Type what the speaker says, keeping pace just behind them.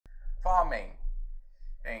farming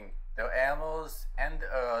the animals and the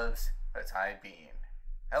herbs for the time being.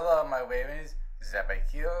 Hello my ravens, this is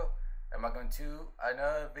FAQ and welcome to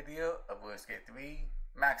another video of RS3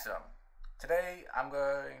 Maximum. Today I'm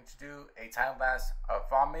going to do a time lapse of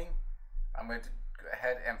farming. I'm going to go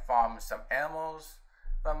ahead and farm some animals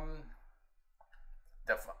from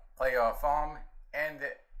the player farm and the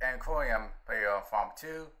aquarium player farm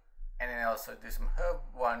too, and then also do some herb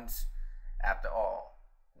ones after all.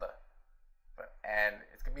 And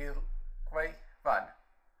it's gonna be quite fun,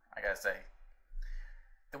 I gotta say.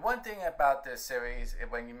 The one thing about this series is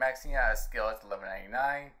when you're maxing out a skill at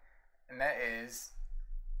 $11.99, and that is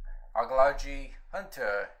archaeology,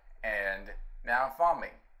 hunter, and now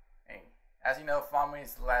farming. And as you know, farming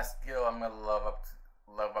is the last skill I'm gonna love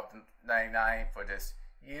up to 99 for this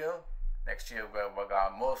year. Next year we'll work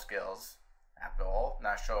on more skills. After all,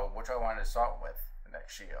 not sure which I want to start with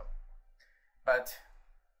next year, but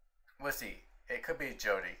we'll see. It could be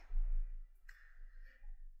Jody.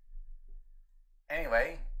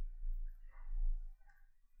 Anyway,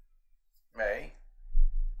 Ray,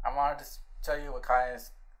 I wanted to tell you what kind of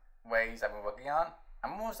ways I've been working on.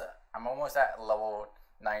 I'm almost at level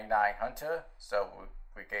 99 hunter, so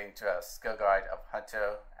we're getting to a skill guide of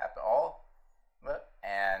hunter after all.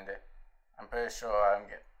 And I'm pretty sure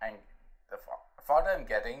the farther I'm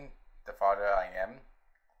getting, the farther I am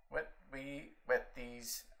with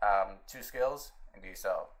these two skills and these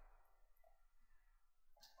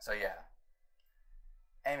so yeah.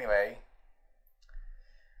 Anyway,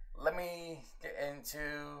 let me get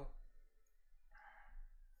into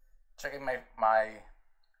checking my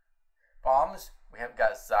farms. We have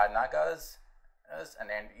got Zanagas and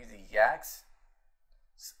then easy yaks.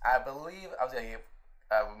 I believe I was going to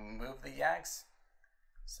remove the yaks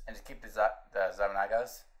and just keep the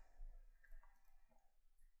Zanagas.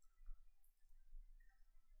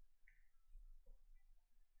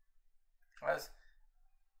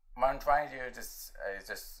 What I'm trying to do is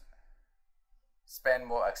just spend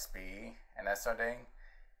more XP and that sort of thing,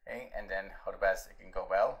 and then hope the best it can go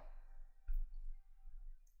well.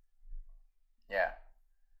 Yeah.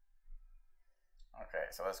 Okay,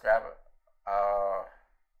 so let's grab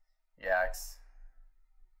yaks.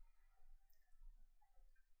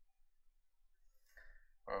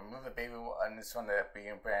 We'll remove the baby on this one, the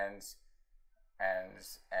being brands,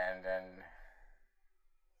 and then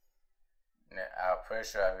I'm pretty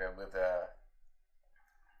sure I will move the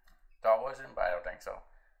dog version, but I don't think so.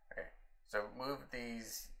 Okay, so move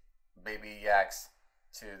these baby yaks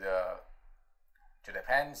to the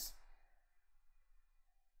pens.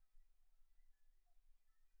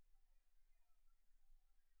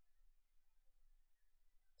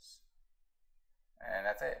 And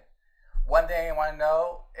that's it. One thing I want to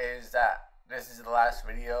know is that this is the last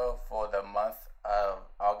video for the month of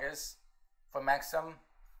August for Maxim.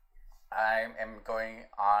 I am going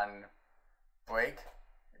on break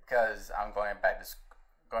because I'm going back to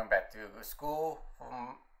school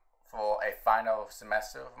for a final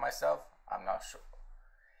semester for myself. I'm not sure.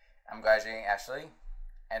 I'm graduating actually,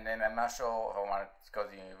 and then I'm not sure if I want to go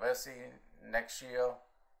to university next year.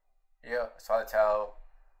 Yeah, it's hard to tell.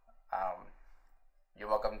 You're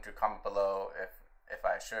welcome to comment below if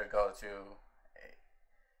I should go to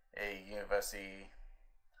a university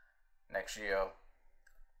next year.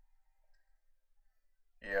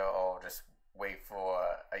 Yeah, or just wait for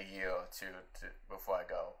a year or two before I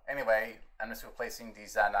go. Anyway, I'm just replacing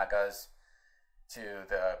these Zanagas to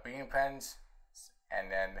the breeding pens,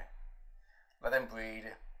 and then let them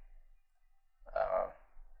breed.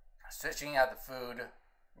 Switching out the food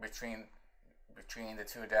between the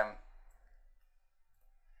two of them.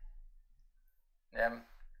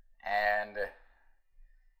 And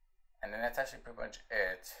then that's actually pretty much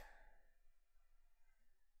it.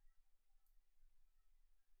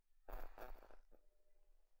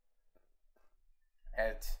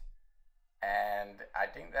 And I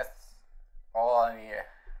think that's all I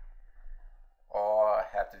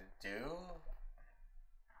have to do.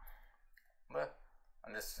 But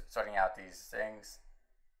I'm just sorting out these things,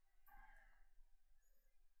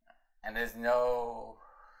 and there's no.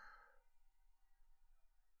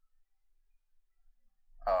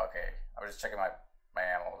 Oh, okay. I was just checking my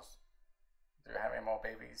animals. Do I have any more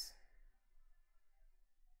babies?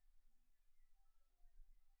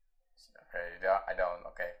 Okay, I don't.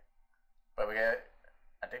 Okay, but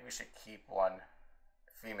I think we should keep one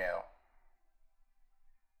female.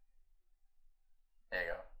 There you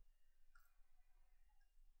go.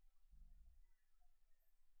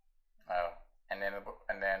 Oh, and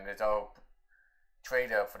then there's no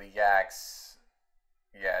trader for the yaks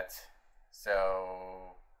yet,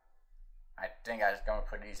 so I think I'm gonna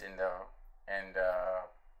put these in the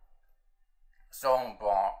stone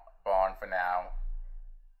barn for now.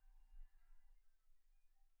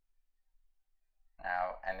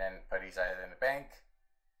 And then put these items in the bank,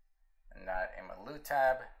 and not in my loot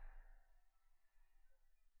tab.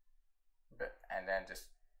 And then just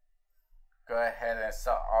go ahead and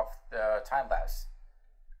start off the time lapse.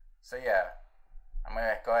 So yeah, I'm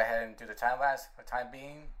gonna go ahead and do the time lapse for the time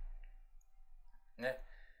being,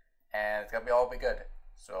 and it's gonna all be good.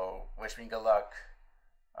 So wish me good luck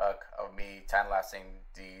of me time lapsing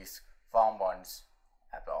these farm ones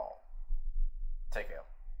at all. Take care.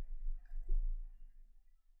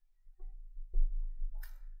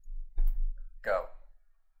 Go.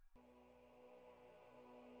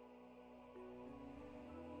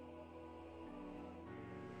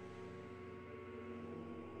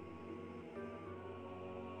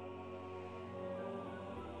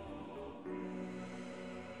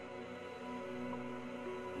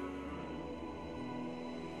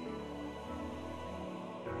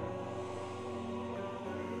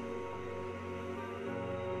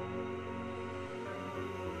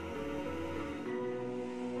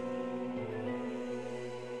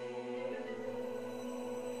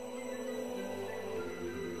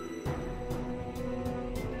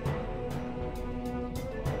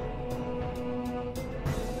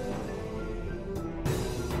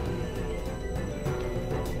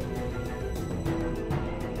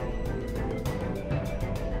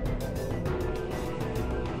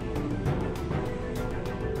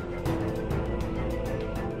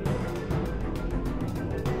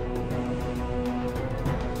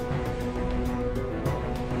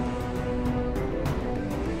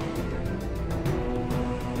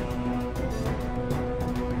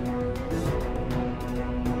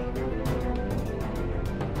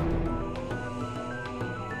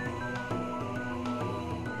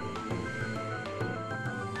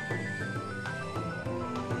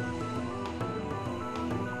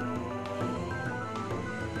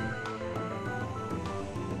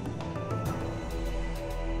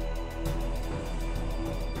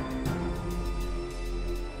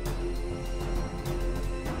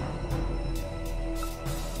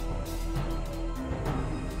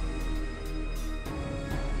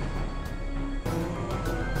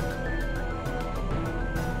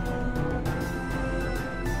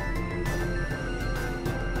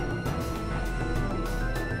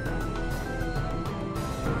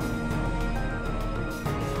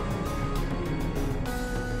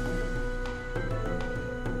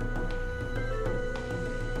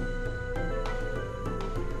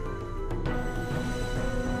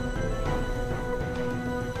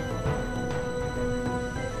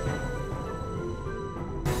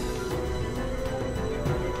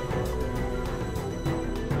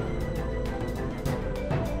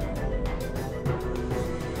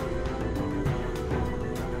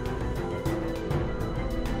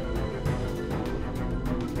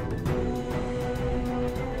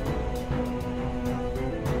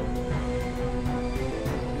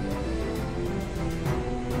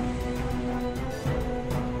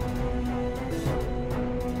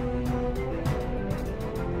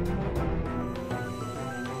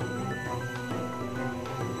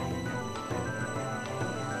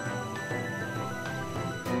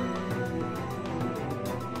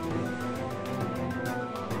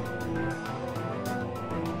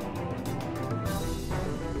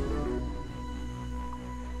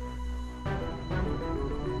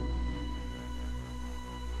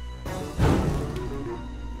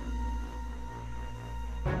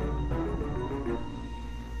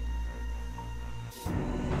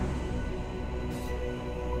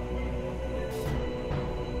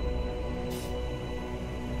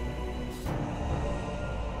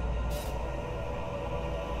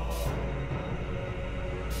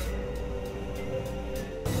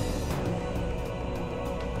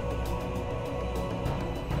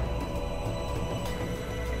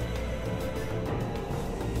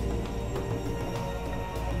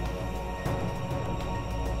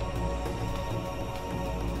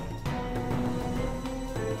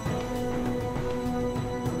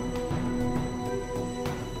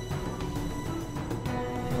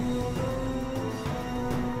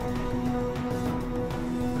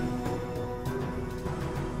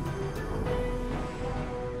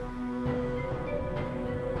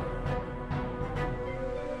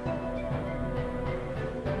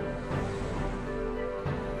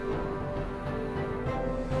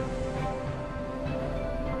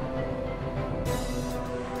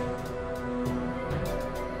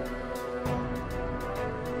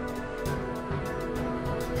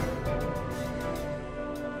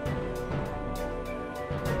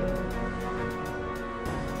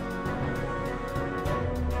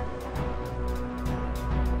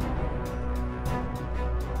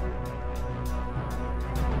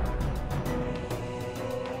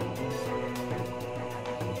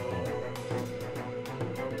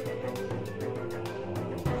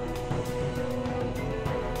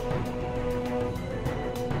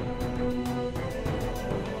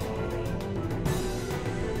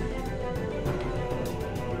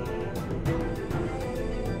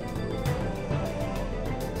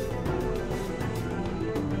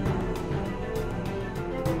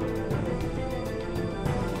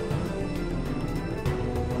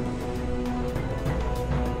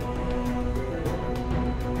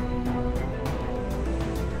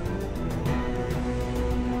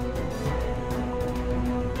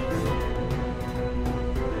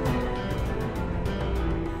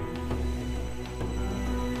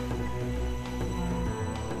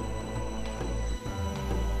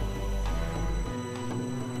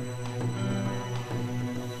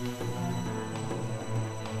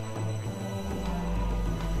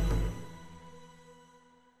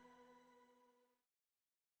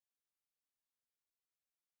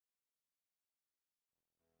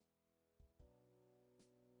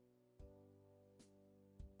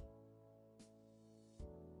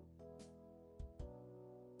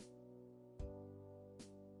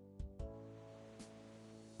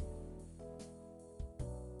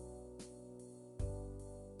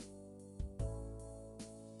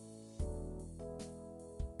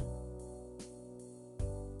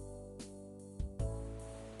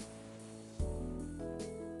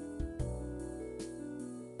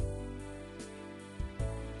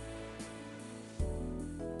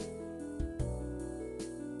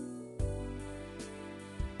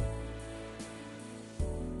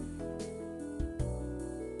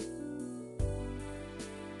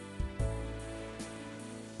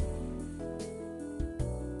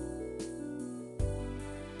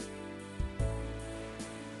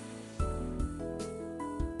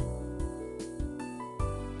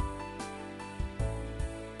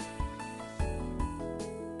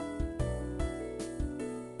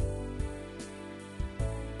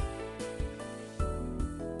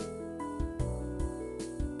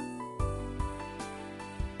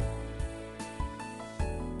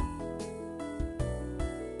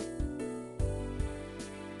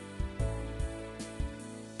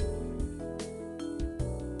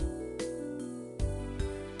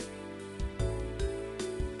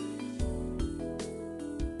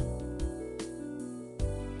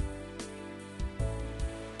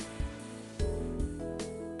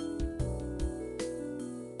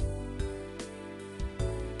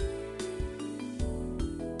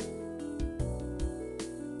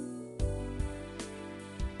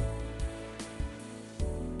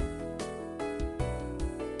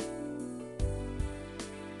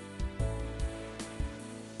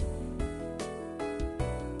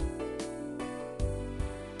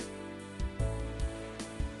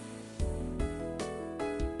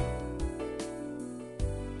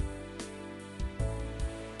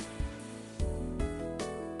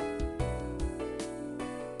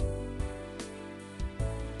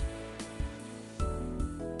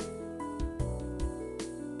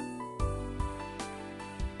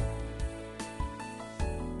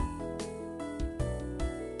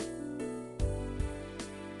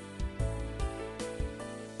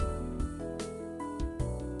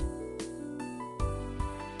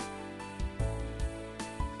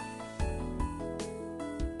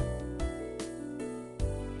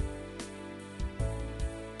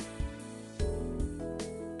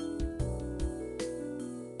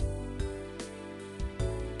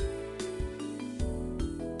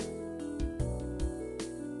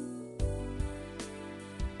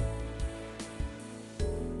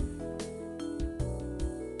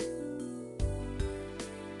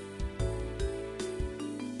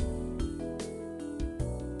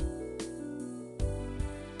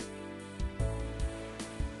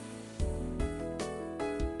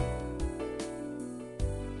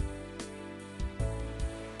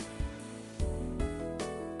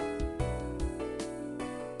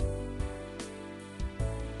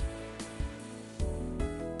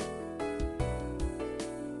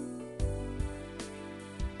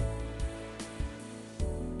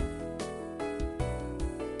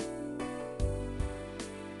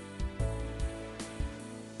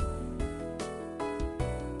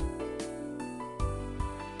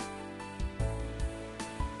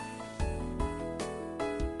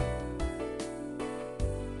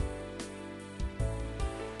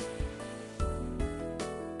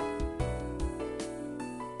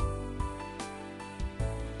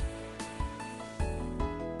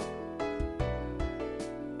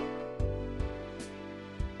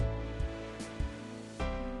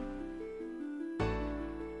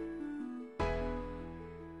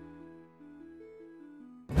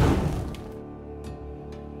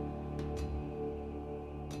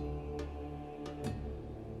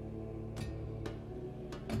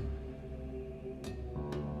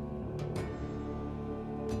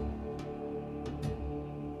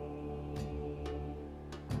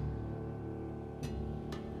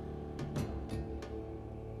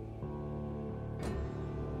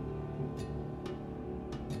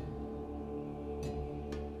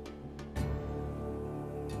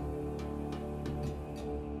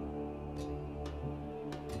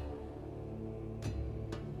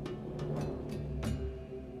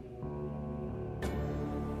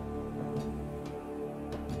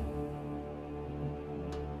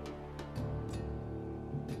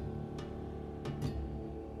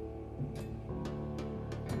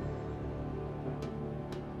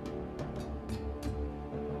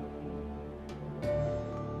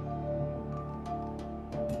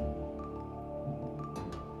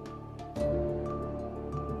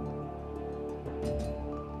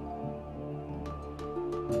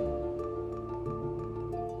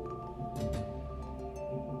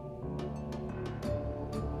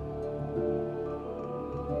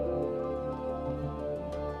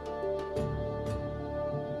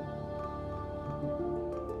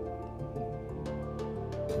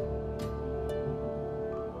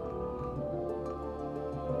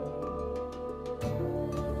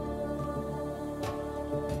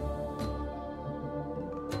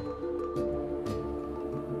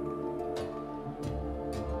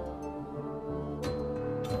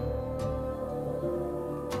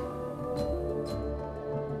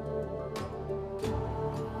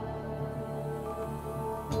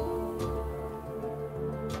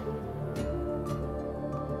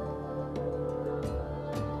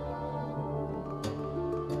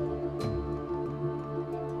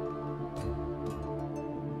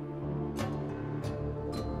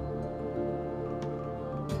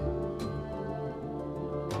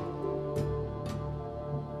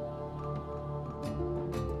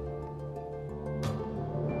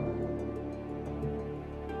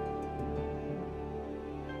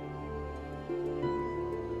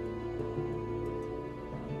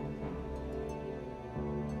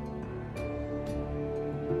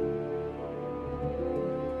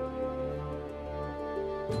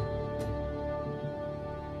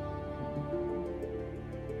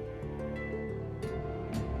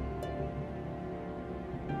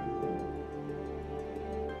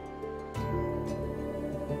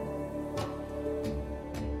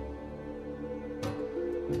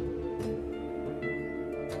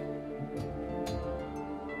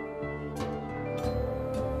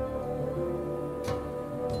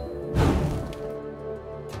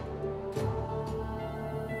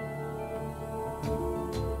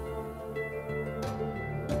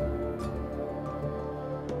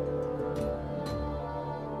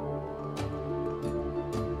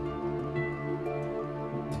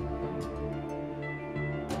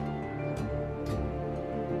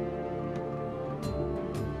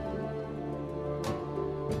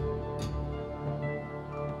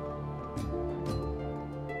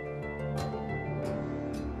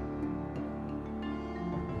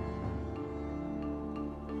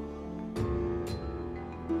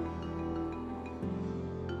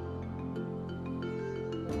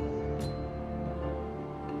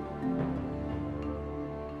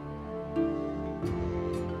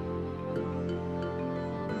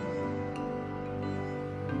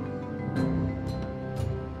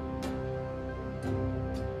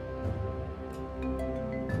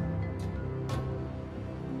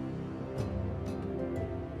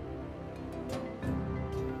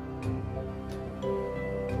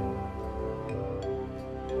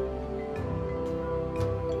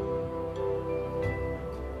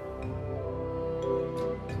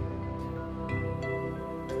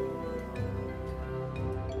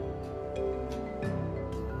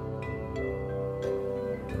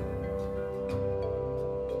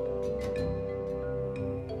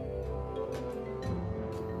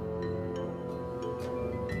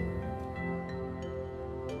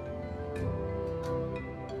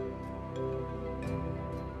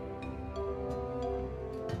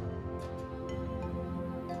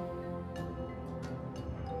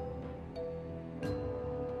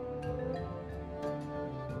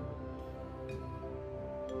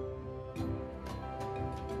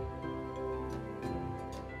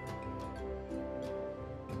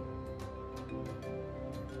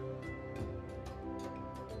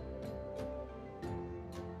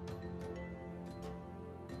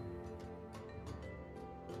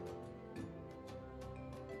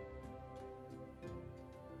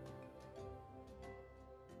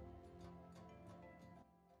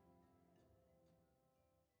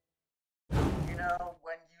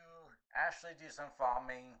 actually do some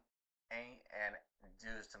farming and do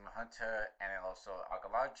some hunter and also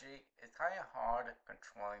archaeology, it's kind of hard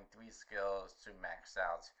controlling 3 skills to max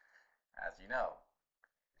out, as you know.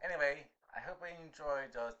 Anyway, I hope you enjoyed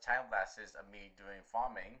those time lapses of me doing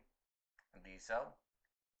farming in diesel.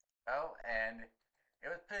 Oh, and it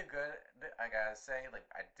was pretty good. I gotta say, like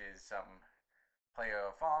I did some player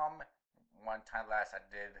farm. One time last I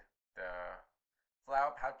did the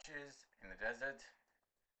flower pouches in the desert,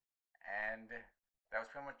 and that was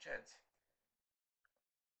pretty much it.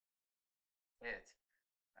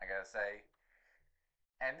 I gotta say,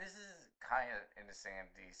 and this is kind of interesting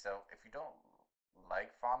indeed. So if you don't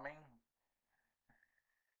like farming,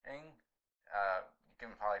 you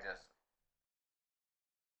can probably just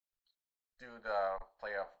do the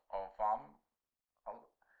player of farm a,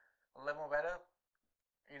 a little better.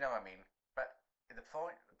 You know what I mean? But the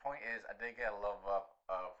point is, I did get a level up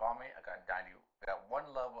farming. I got 90. I got one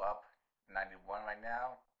level up, 91 right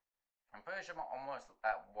now. I'm pretty sure I'm almost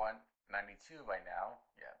at 192 right now.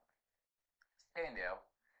 Yeah, getting there.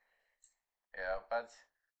 Yeah, but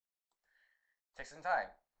take some time.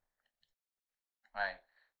 Right.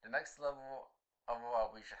 The next level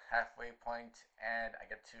overall reach a halfway point, and I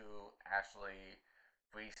get to actually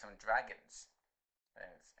breed some dragons.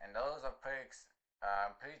 And those are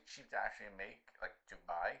pretty cheap to actually make, like to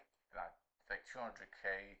buy. Not like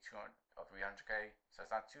 200k, 200 or 300k. So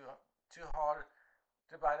it's not too hard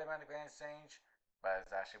to buy them at the Grand Exchange, but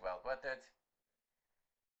it's actually well worth it.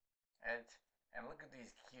 And and look at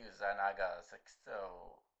these cues that I got. It's like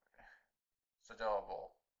so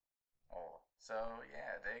adorable. Oh, so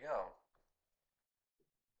yeah, there you go.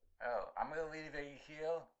 Oh, I'm gonna leave it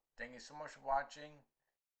here. Thank you so much for watching.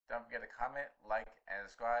 Don't forget to comment, like, and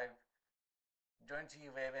subscribe. Join to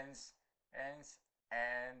you, Ravens, and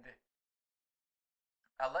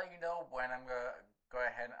I'll let you know when I'm gonna go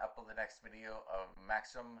ahead and upload the next video of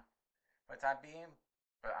Maximum for the time being.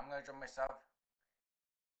 But I'm gonna join myself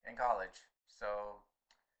in college. So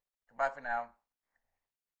goodbye for now.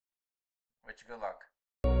 Wish you good luck.